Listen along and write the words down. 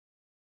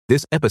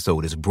This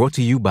episode is brought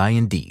to you by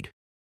Indeed.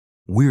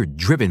 We're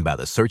driven by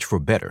the search for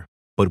better,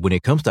 but when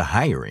it comes to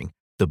hiring,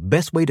 the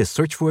best way to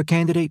search for a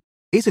candidate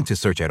isn't to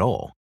search at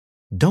all.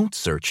 Don't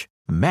search,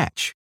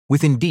 match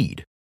with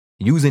Indeed.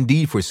 Use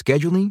Indeed for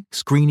scheduling,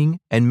 screening,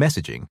 and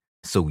messaging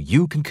so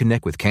you can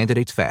connect with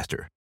candidates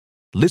faster.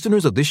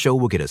 Listeners of this show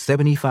will get a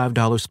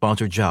 $75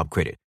 sponsored job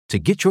credit to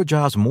get your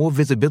jobs more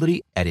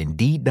visibility at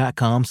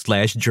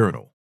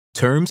Indeed.com/journal.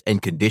 Terms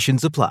and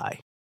conditions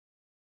apply.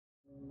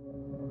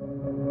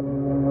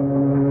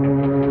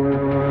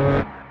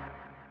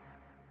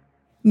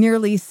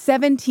 Nearly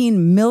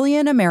 17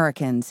 million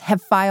Americans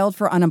have filed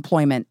for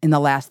unemployment in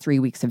the last 3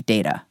 weeks of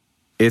data.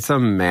 It's a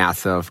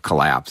massive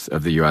collapse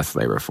of the U.S.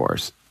 labor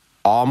force.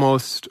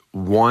 Almost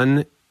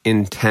 1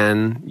 in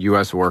 10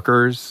 U.S.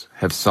 workers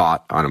have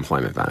sought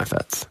unemployment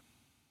benefits.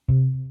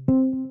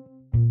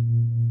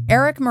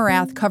 Eric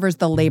Morath covers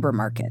the labor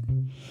market.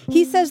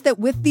 He says that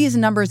with these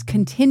numbers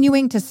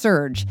continuing to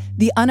surge,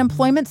 the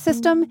unemployment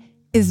system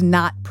is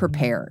not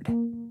prepared.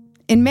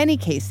 In many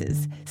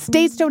cases,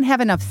 states don't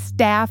have enough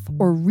staff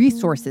or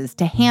resources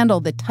to handle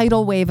the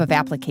tidal wave of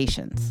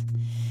applications.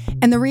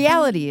 And the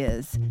reality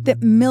is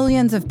that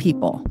millions of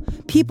people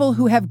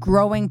who have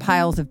growing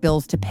piles of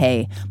bills to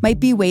pay, might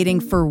be waiting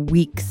for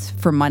weeks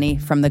for money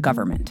from the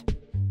government.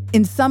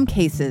 In some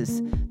cases,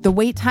 the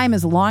wait time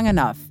is long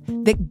enough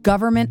that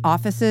government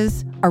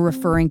offices are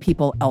referring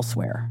people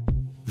elsewhere.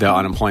 The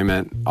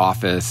unemployment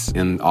office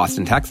in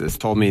Austin, Texas,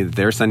 told me that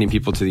they're sending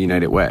people to the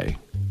United Way.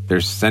 They're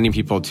sending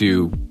people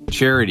to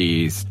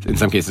charities. In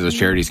some cases, those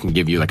charities can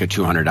give you like a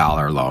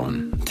 $200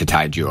 loan to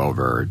tide you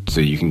over so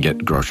you can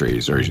get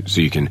groceries or so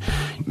you can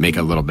make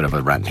a little bit of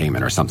a rent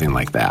payment or something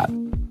like that.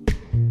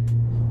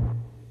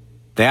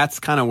 That's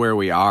kind of where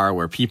we are,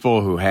 where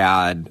people who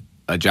had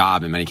a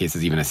job, in many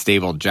cases even a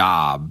stable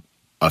job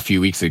a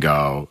few weeks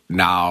ago,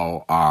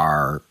 now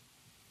are,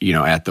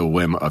 at the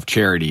whim of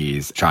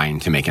charities trying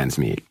to make ends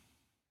meet.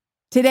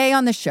 Today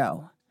on the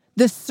show,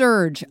 the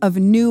surge of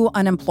new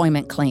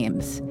unemployment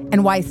claims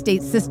and why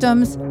state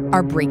systems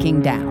are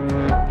breaking down.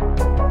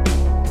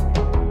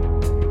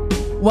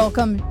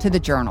 Welcome to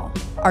The Journal,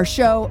 our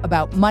show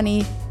about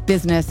money,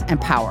 business, and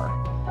power.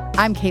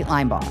 I'm Kate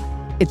Linebaugh.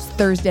 It's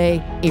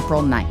Thursday,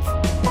 April 9th.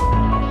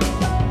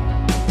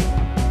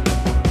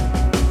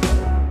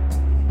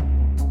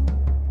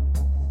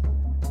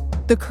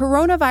 The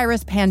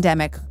coronavirus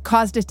pandemic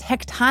caused a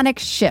tectonic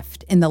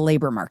shift in the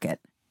labor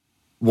market.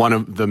 One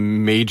of the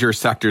major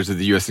sectors of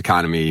the U.S.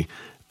 economy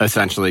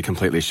essentially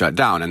completely shut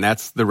down, and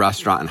that's the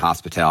restaurant and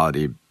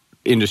hospitality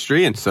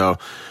industry. And so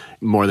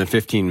more than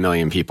 15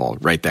 million people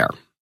right there.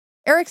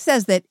 Eric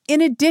says that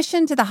in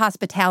addition to the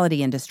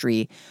hospitality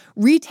industry,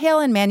 retail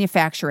and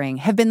manufacturing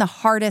have been the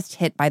hardest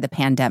hit by the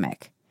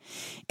pandemic.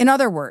 In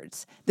other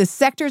words, the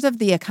sectors of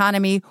the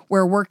economy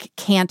where work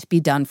can't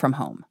be done from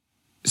home.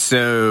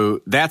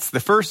 So that's the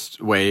first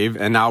wave,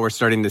 and now we're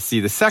starting to see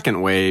the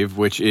second wave,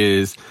 which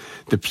is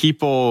the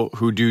people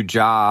who do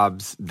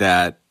jobs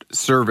that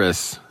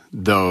service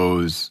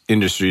those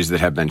industries that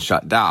have been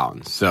shut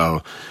down.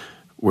 So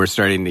we're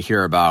starting to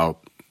hear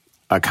about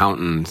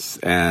accountants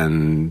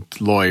and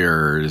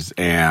lawyers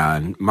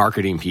and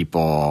marketing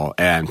people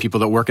and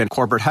people that work in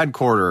corporate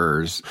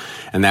headquarters.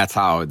 And that's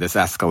how this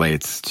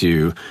escalates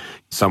to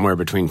somewhere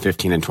between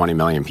 15 and 20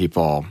 million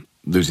people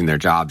losing their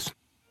jobs.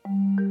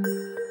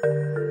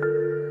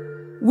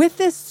 With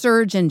this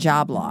surge in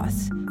job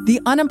loss,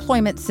 the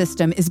unemployment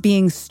system is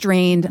being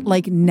strained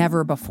like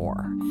never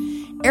before.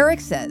 Eric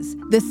says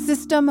the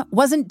system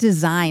wasn't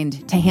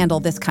designed to handle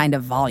this kind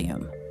of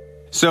volume.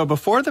 So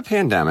before the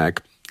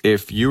pandemic,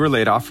 if you were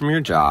laid off from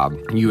your job,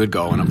 you would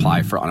go and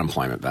apply for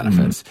unemployment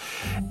benefits.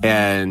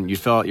 And you'd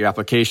fill out your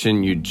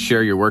application, you'd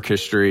share your work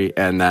history,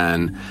 and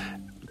then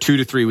 2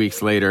 to 3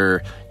 weeks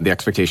later, the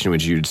expectation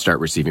was you'd start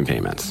receiving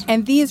payments.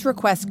 And these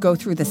requests go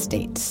through the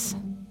states.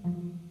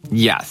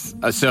 Yes.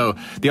 So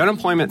the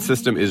unemployment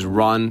system is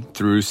run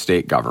through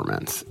state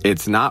governments.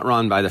 It's not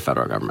run by the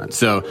federal government.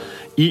 So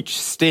each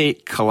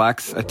state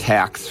collects a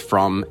tax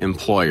from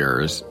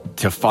employers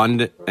to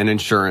fund an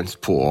insurance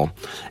pool,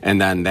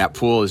 and then that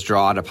pool is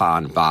drawn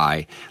upon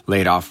by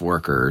laid-off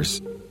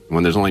workers.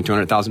 When there's only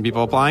 200,000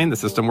 people applying, the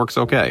system works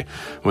okay.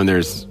 When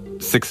there's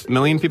 6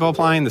 million people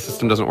applying, the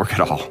system doesn't work at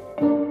all.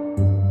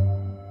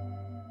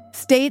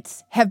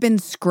 States have been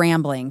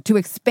scrambling to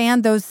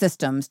expand those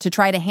systems to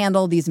try to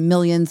handle these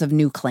millions of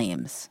new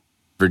claims.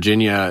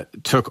 Virginia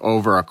took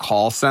over a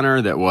call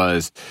center that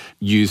was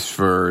used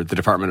for the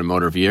Department of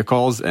Motor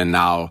Vehicles, and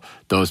now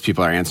those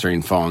people are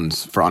answering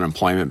phones for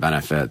unemployment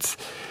benefits.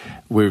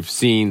 We've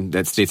seen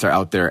that states are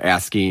out there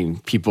asking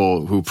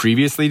people who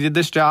previously did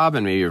this job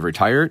and maybe have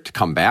retired to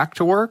come back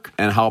to work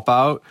and help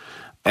out.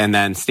 And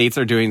then states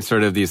are doing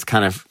sort of these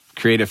kind of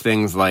creative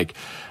things like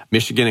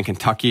Michigan and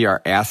Kentucky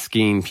are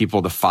asking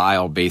people to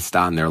file based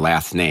on their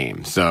last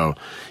name. So,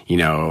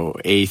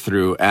 A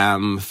through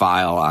M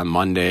file on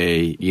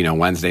Monday,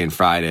 Wednesday and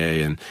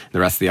Friday, and the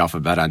rest of the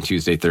alphabet on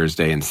Tuesday,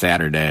 Thursday, and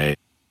Saturday.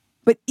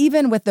 But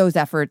even with those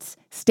efforts,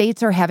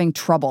 states are having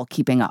trouble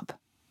keeping up.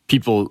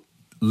 People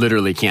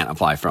literally can't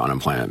apply for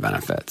unemployment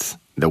benefits.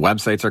 The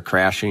websites are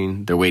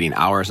crashing. They're waiting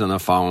hours on the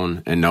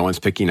phone and no one's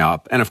picking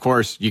up. And of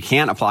course, you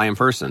can't apply in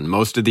person.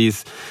 Most of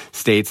these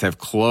states have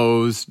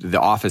closed the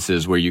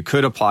offices where you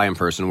could apply in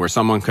person, where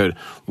someone could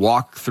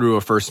walk through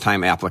a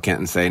first-time applicant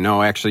and say,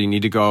 no, actually, you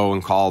need to go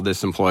and call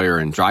this employer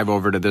and drive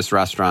over to this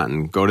restaurant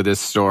and go to this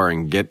store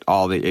and get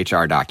all the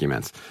HR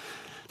documents.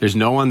 There's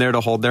no one there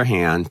to hold their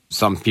hand.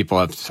 Some people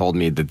have told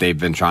me that they've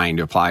been trying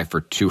to apply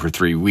for 2 or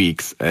 3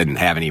 weeks and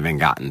haven't even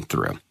gotten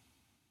through.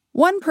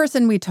 One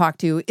person we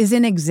talked to is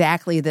in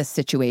exactly this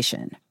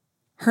situation.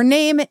 Her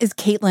name is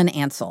Caitlin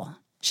Ansell.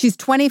 She's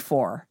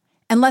 24,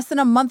 and less than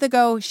a month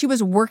ago, she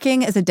was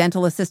working as a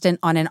dental assistant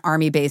on an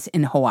Army base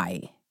in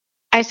Hawaii.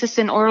 I assist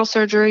in oral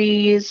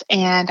surgeries,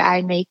 and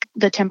I make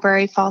the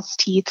temporary false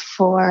teeth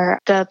for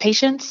the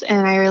patients,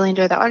 and I really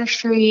enjoy the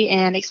artistry,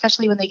 and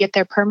especially when they get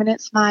their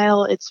permanent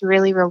smile, it's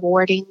really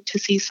rewarding to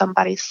see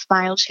somebody's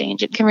smile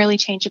change. It can really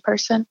change a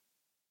person.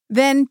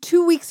 Then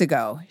 2 weeks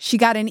ago, she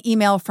got an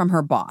email from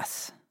her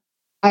boss.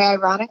 I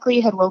ironically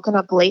had woken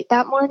up late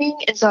that morning,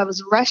 and so I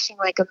was rushing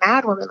like a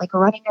mad woman, like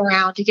running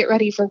around to get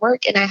ready for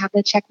work, and I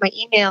happened to check my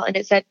email, and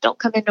it said, don't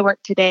come into work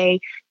today.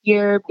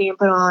 You're being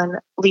put on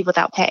leave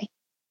without pay.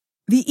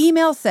 The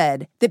email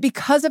said that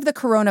because of the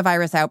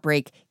coronavirus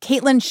outbreak,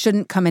 Caitlin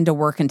shouldn't come into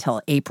work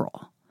until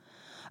April.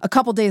 A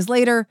couple days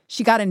later,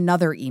 she got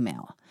another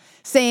email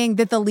saying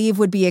that the leave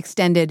would be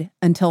extended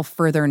until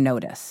further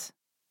notice.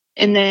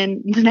 And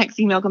then the next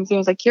email comes through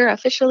and was like, you're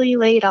officially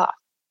laid off.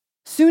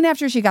 Soon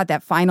after she got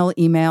that final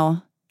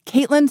email,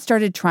 Caitlin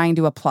started trying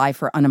to apply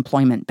for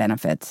unemployment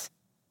benefits,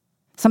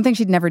 something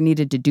she'd never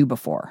needed to do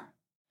before.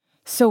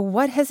 So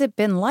what has it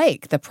been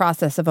like, the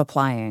process of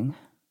applying?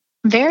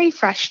 Very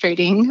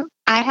frustrating.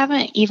 I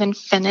haven't even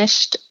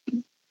finished,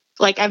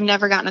 I've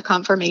never gotten a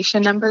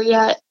confirmation number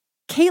yet.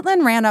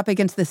 Caitlin ran up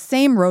against the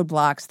same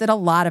roadblocks that a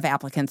lot of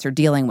applicants are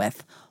dealing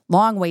with: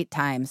 long wait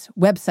times,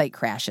 website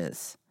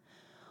crashes.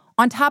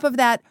 On top of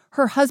that,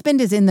 her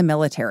husband is in the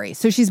military,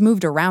 so she's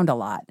moved around a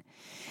lot.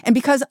 And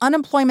because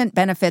unemployment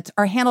benefits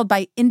are handled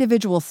by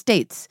individual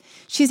states,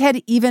 she's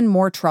had even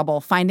more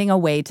trouble finding a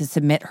way to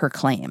submit her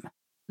claim.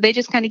 They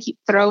just kind of keep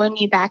throwing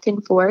me back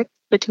and forth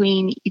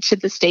between each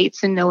of the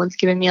states, and no one's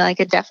given me a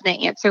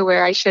definite answer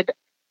where I should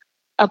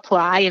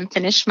apply and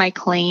finish my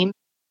claim.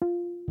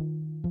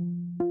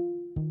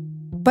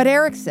 But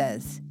Eric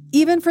says,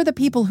 even for the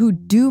people who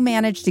do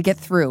manage to get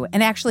through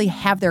and actually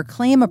have their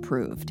claim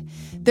approved,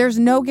 there's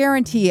no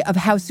guarantee of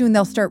how soon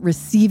they'll start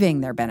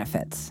receiving their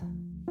benefits.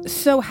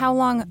 So how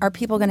long are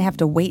people going to have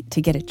to wait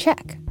to get a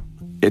check?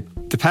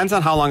 It depends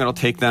on how long it'll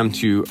take them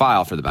to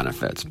file for the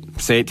benefits.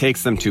 Say it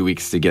takes them 2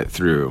 weeks to get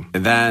through.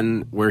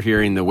 Then we're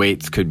hearing the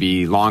waits could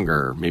be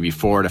longer, maybe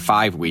 4 to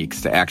 5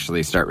 weeks to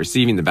actually start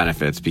receiving the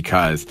benefits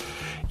because,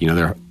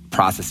 they're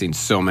processing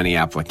so many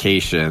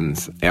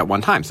applications at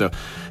one time. So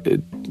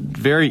it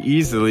very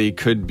easily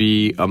could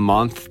be a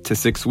month to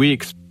 6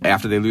 weeks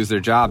after they lose their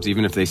jobs,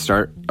 even if they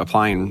start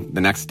applying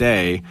the next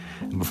day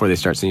before they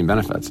start seeing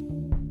benefits.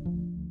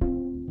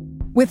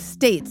 With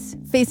states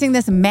facing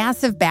this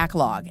massive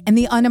backlog and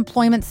the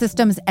unemployment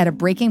system's at a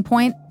breaking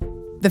point,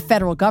 the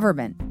federal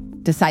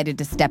government decided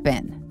to step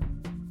in.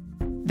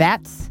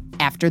 That's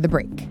after the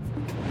break.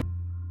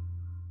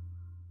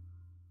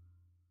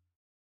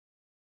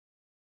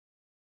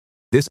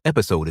 This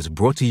episode is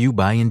brought to you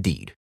by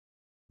Indeed.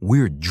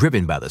 We're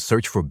driven by the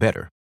search for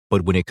better,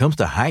 but when it comes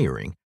to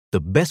hiring,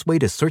 the best way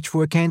to search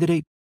for a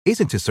candidate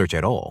isn't to search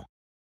at all.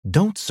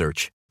 Don't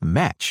search,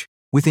 match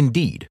with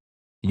Indeed.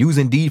 Use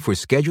Indeed for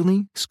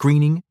scheduling,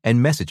 screening,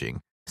 and messaging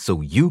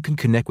so you can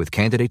connect with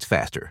candidates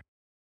faster.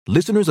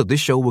 Listeners of this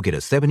show will get a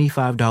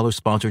 $75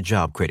 sponsored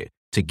job credit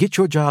to get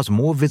your jobs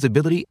more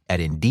visibility at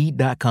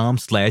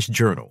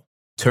Indeed.com/journal.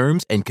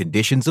 Terms and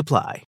conditions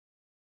apply.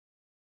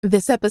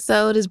 This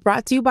episode is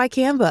brought to you by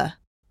Canva.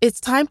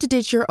 It's time to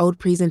ditch your old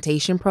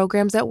presentation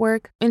programs at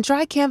work and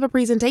try Canva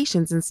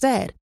presentations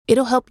instead.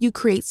 It'll help you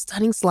create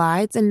stunning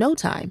slides in no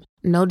time.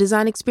 No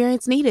design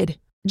experience needed.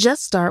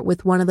 Just start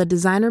with one of the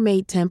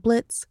designer-made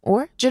templates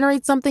or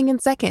generate something in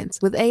seconds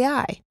with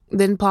AI.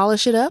 Then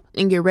polish it up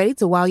and get ready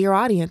to wow your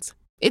audience.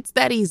 It's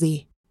that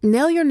easy.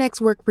 Nail your next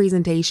work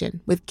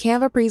presentation with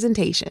Canva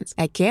presentations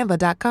at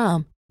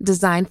canva.com.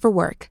 Designed for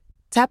work.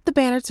 Tap the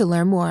banner to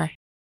learn more.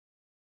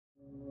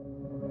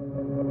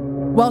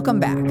 Welcome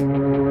back.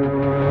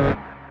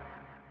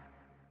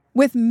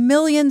 With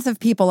millions of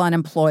people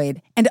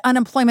unemployed and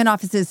unemployment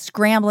offices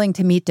scrambling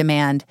to meet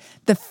demand,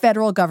 the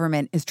federal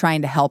government is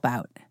trying to help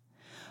out.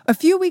 A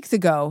few weeks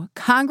ago,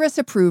 Congress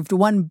approved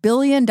 $1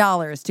 billion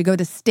to go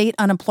to state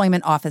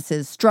unemployment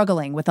offices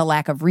struggling with a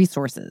lack of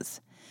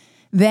resources.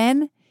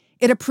 Then,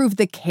 it approved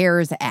the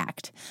CARES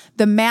Act,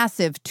 the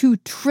massive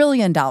 $2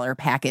 trillion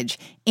package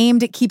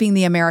aimed at keeping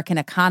the American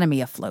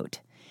economy afloat.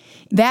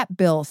 That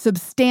bill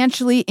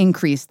substantially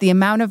increased the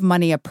amount of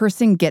money a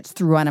person gets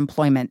through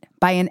unemployment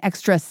by an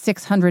extra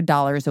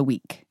 $600 a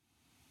week.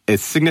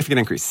 It's a significant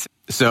increase.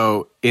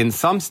 So in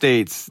some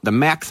states, the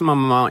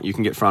maximum amount you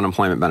can get for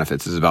unemployment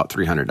benefits is about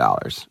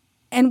 $300.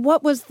 And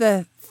what was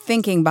the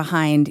thinking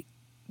behind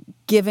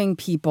giving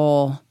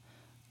people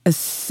a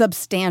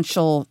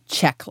substantial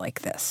check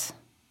like this?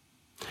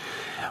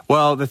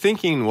 Well, the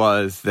thinking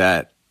was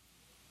that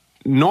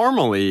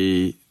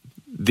normally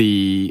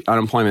the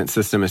unemployment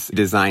system is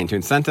designed to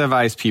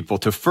incentivize people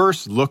to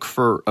first look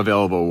for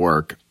available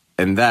work,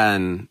 and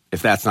then,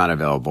 if that's not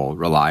available,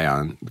 rely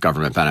on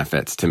government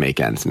benefits to make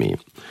ends meet.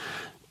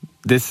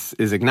 This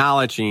is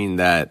acknowledging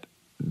that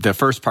the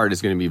first part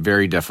is going to be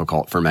very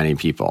difficult for many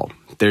people.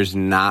 There's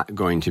not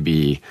going to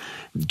be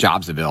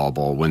jobs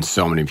available when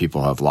so many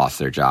people have lost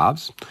their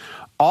jobs.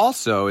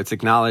 Also, it's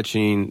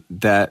acknowledging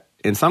that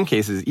in some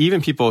cases,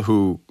 even people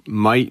who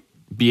might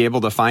be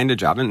able to find a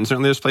job, and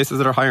certainly there's places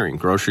that are hiring,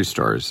 grocery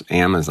stores,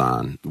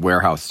 Amazon,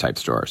 warehouse-type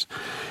stores,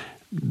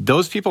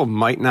 those people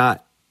might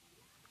not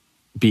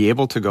be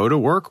able to go to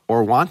work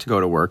or want to go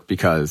to work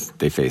because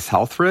they face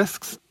health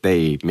risks.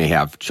 They may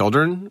have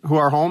children who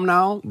are home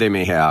now. They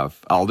may have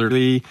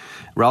elderly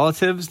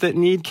relatives that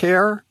need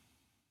care.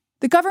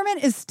 The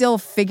government is still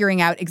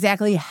figuring out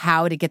exactly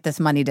how to get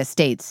this money to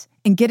states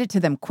and get it to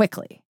them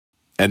quickly.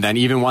 And then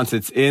even once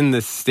it's in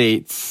the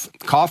states'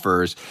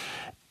 coffers,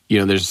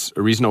 there's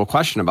a reasonable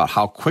question about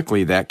how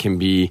quickly that can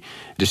be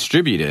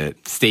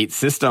distributed. State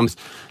systems,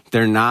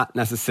 they're not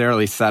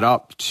necessarily set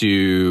up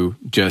to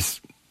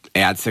just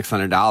add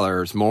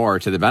 $600 more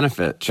to the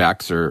benefit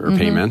checks or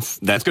payments.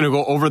 That's going to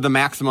go over the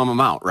maximum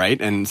amount,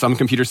 right? And some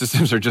computer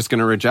systems are just going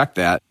to reject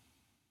that.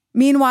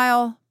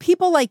 Meanwhile,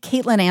 people like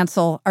Caitlin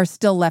Ansell are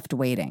still left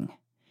waiting.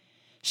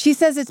 She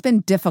says it's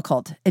been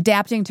difficult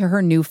adapting to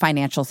her new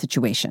financial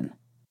situation.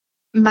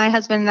 My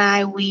husband and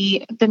I,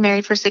 we've been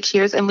married for 6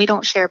 years and we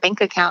don't share a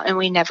bank account, and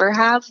we never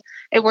have.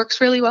 It works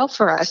really well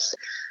for us.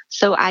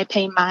 So I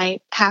pay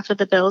my half of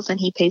the bills and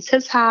he pays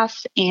his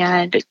half,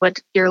 and what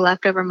your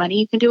leftover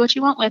money, you can do what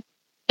you want with.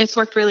 It's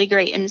worked really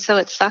great. And so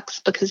it sucks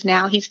because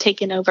now he's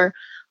taken over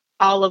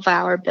all of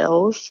our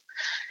bills,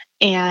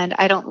 and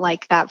I don't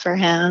like that for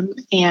him.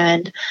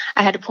 And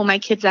I had to pull my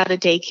kids out of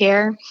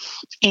daycare.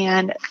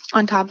 And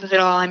on top of it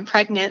all, I'm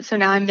pregnant. So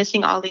now I'm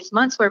missing all these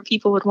months where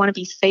people would want to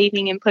be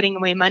saving and putting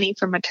away money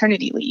for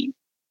maternity leave.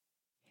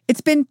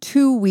 It's been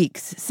 2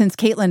 weeks since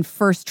Caitlin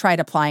first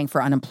tried applying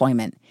for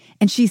unemployment,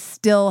 and she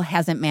still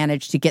hasn't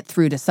managed to get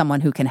through to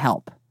someone who can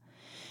help.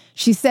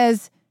 She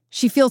says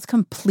she feels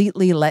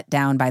completely let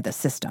down by the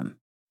system.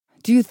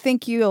 Do you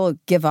think you'll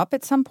give up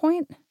at some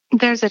point?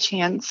 There's a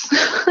chance.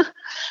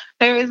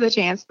 There is a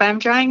chance, but I'm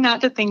trying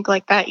not to think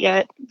like that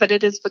yet. But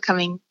it is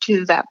becoming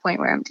to that point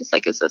where I'm just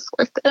like, is this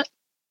worth it?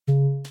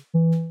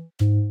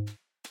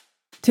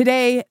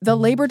 Today, the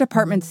Labor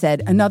Department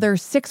said another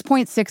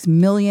 6.6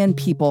 million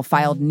people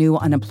filed new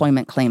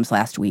unemployment claims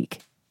last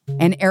week.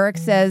 And Eric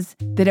says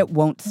that it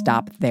won't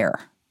stop there.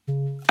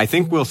 I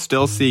think we'll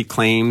still see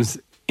claims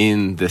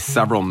in the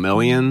several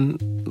million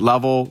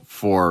level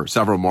for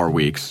several more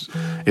weeks.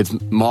 It's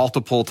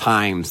multiple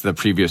times the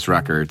previous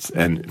records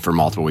and for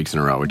multiple weeks in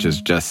a row, which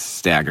is just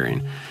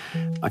staggering.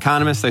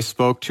 Economists I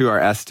spoke to are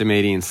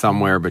estimating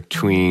somewhere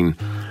between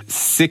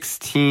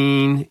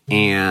 16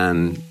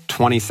 and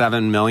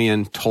 27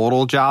 million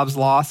total jobs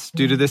lost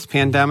due to this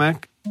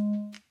pandemic.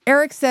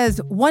 Eric says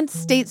once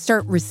states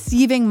start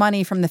receiving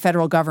money from the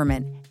federal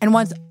government, and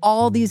once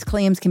all these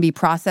claims can be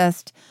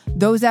processed,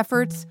 those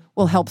efforts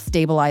will help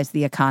stabilize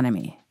the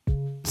economy.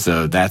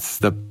 So that's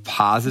the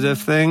positive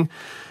thing.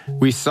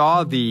 We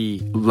saw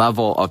the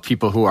level of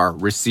people who are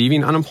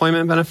receiving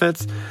unemployment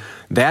benefits.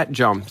 That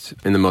jumped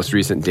in the most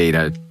recent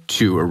data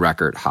to a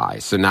record high.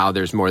 So now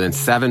there's more than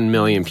 7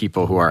 million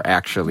people who are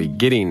actually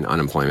getting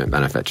unemployment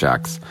benefit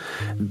checks.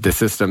 The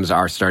systems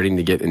are starting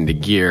to get into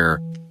gear.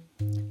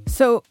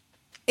 So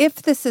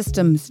if the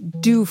systems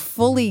do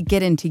fully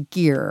get into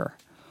gear,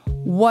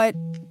 what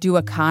do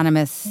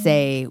economists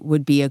say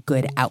would be a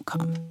good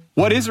outcome?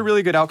 What is a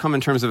really good outcome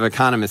in terms of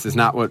economists is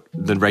not what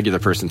the regular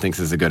person thinks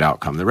is a good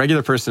outcome. The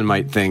regular person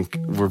might think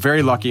we're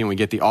very lucky and we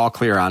get the all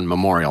clear on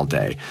Memorial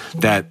Day,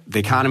 that the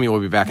economy will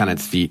be back on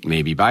its feet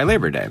maybe by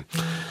Labor Day.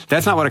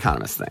 That's not what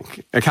economists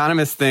think.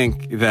 Economists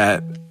think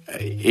that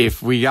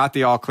if we got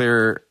the all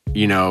clear,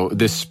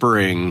 this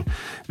spring,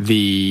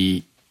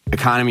 the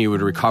economy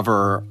would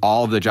recover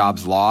all of the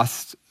jobs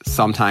lost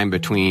sometime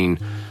between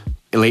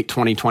late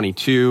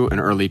 2022 and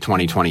early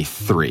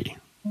 2023.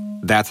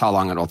 That's how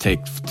long it'll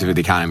take for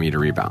the economy to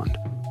rebound.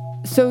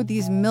 So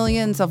these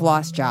millions of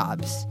lost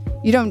jobs,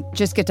 you don't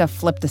just get to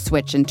flip the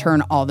switch and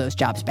turn all those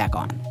jobs back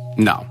on.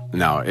 No.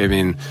 I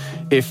mean,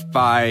 if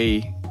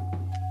by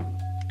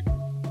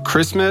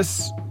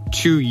Christmas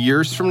 2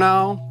 years from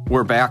now,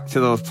 we're back to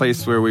the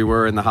place where we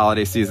were in the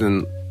holiday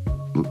season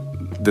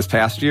this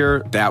past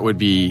year, that would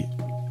be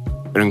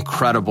an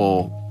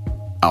incredible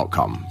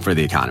outcome for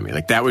the economy.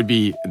 Like, that would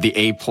be the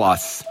A+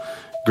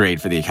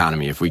 grade for the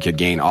economy if we could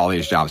gain all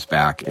these jobs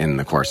back in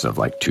the course of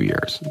 2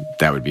 years.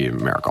 That would be a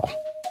miracle.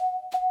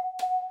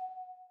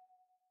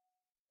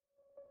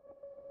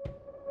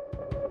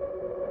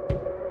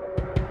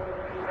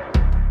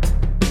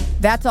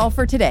 That's all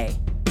for today,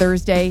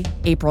 Thursday,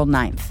 April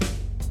 9th.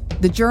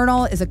 The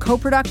Journal is a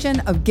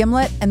co-production of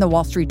Gimlet and The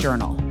Wall Street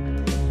Journal.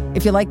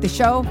 If you like the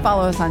show,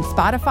 follow us on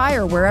Spotify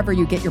or wherever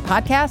you get your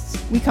podcasts.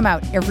 We come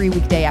out every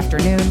weekday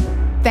afternoon.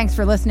 Thanks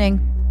for listening.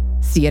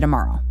 See you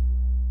tomorrow.